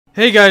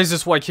Hey guys,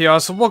 it's White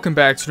Chaos, and welcome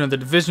back to another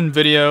Division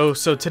video.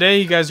 So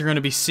today you guys are going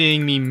to be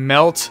seeing me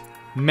melt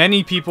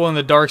many people in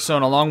the Dark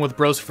Zone along with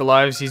Bros for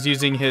Lives. He's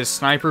using his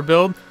sniper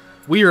build.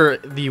 We are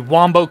the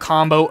Wombo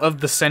combo of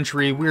the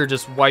century. We are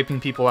just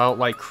wiping people out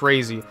like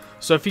crazy.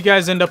 So if you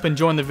guys end up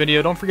enjoying the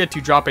video, don't forget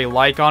to drop a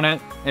like on it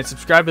and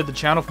subscribe to the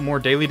channel for more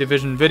daily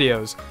Division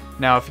videos.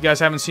 Now, if you guys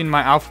haven't seen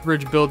my Alpha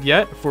Bridge build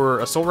yet for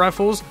assault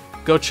rifles,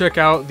 go check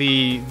out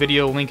the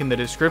video link in the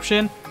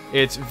description.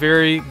 It's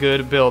very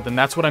good build, and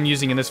that's what I'm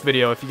using in this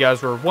video if you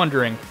guys were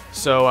wondering.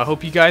 So I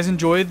hope you guys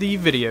enjoyed the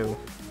video.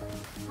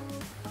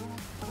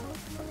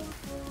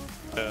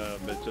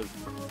 Bitches.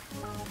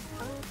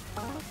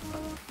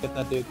 Get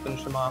that dude,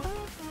 finish him off.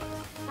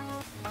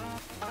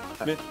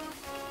 Me?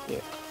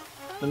 Yeah.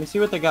 Let me see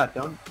what they got.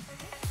 Don't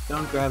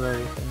grab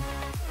everything.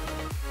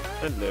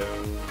 Hello.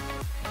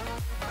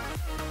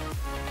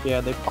 Yeah,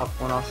 they popped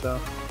one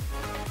also.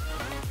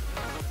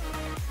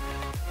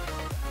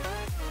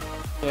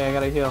 Yeah, I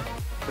gotta heal.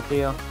 Get the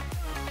heal.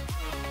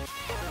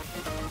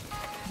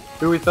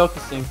 Who are we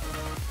focusing?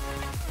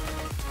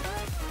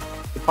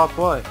 They popped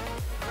what?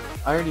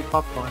 I already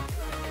popped one.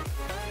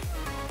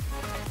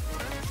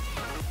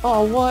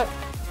 Oh, what?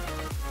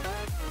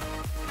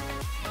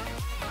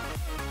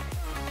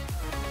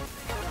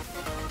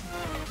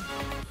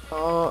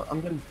 Oh,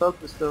 I'm getting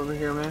focused over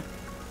here, man.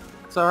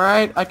 It's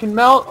alright, I can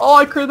melt. Oh,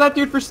 I cleared that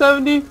dude for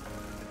 70!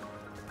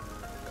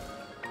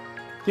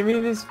 Give me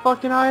these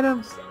fucking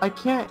items. I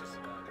can't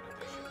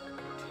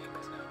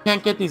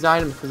get these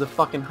items because of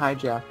fucking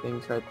hijack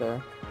things right there.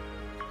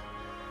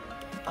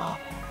 Oh.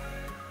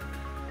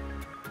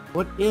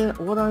 What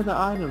are the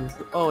items?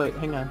 Oh wait,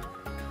 hang on.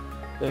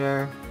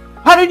 There.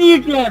 How did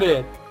you get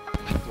it?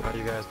 Why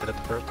you guys did it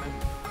the first time?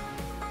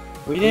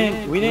 We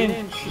didn't.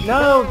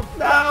 No,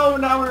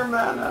 now we're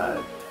mad at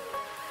it.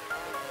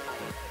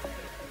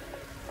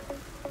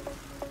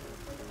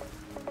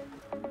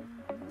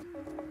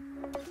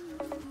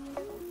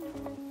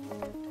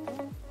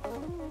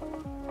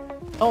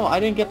 Oh,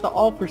 I didn't get the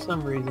ult for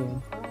some reason.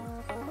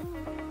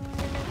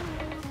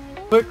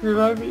 Quick,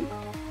 revive me.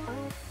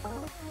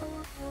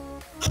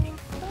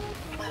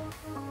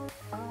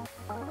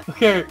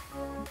 Okay.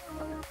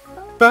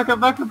 Back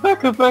up. I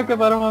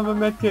don't have a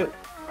med kit.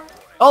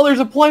 Oh, there's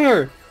a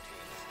player!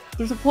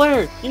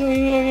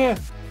 Yeah.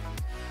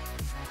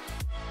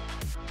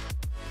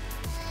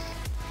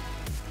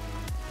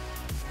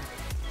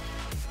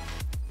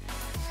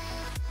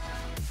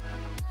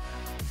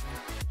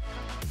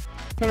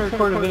 I'm trying to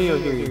record a video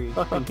here. You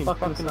fucking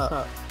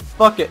stop.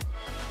 Fuck it.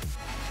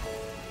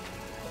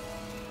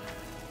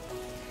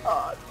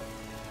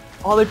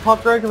 Oh, they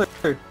popped regular.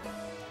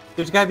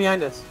 There's a guy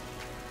behind us.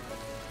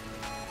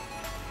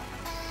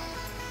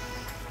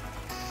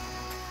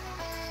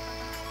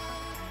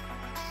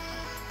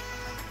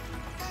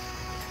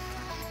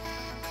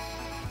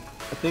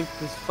 I think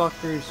this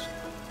fucker's...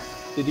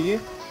 Did he?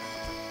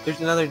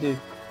 There's another dude.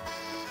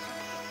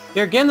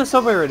 Here, get in the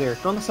subway right here.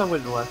 Go on the subway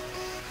to the left.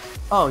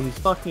 Oh, he's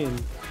fucking...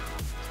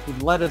 He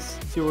led us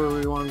to where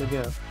we wanted to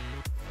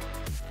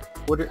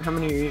go. How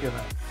many are you gonna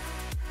have?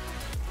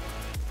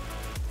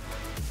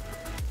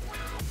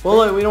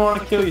 Bullet, we don't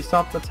want to kill you.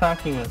 Stop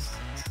attacking us.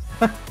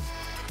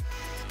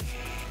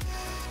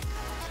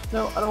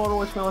 No, I don't want to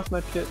waste my last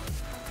med kit.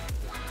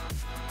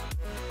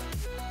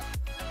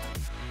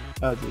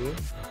 Oh, do you?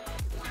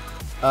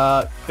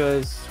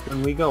 Cause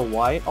when we go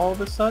white all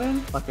of a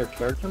sudden, like our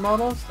character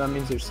models, that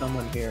means there's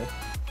someone here.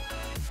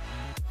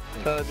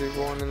 Try to do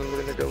one and then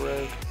we're gonna go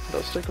red.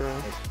 They'll stick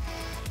around.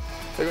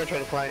 They're gonna try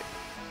to fight.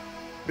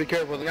 Be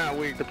careful, they're not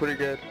weak, they're pretty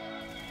good.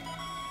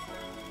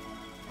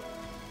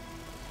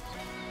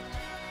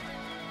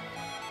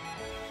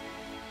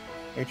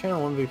 You're trying to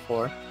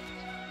 1v4.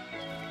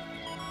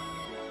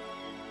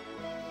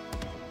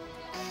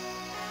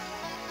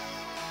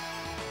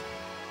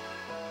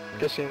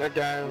 Guessing that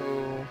guy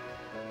who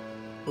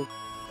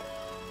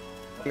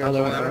Oh,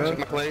 the one that took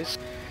my place.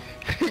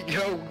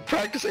 Yo,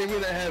 practice aiming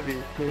that heavy.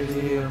 Here's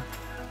you.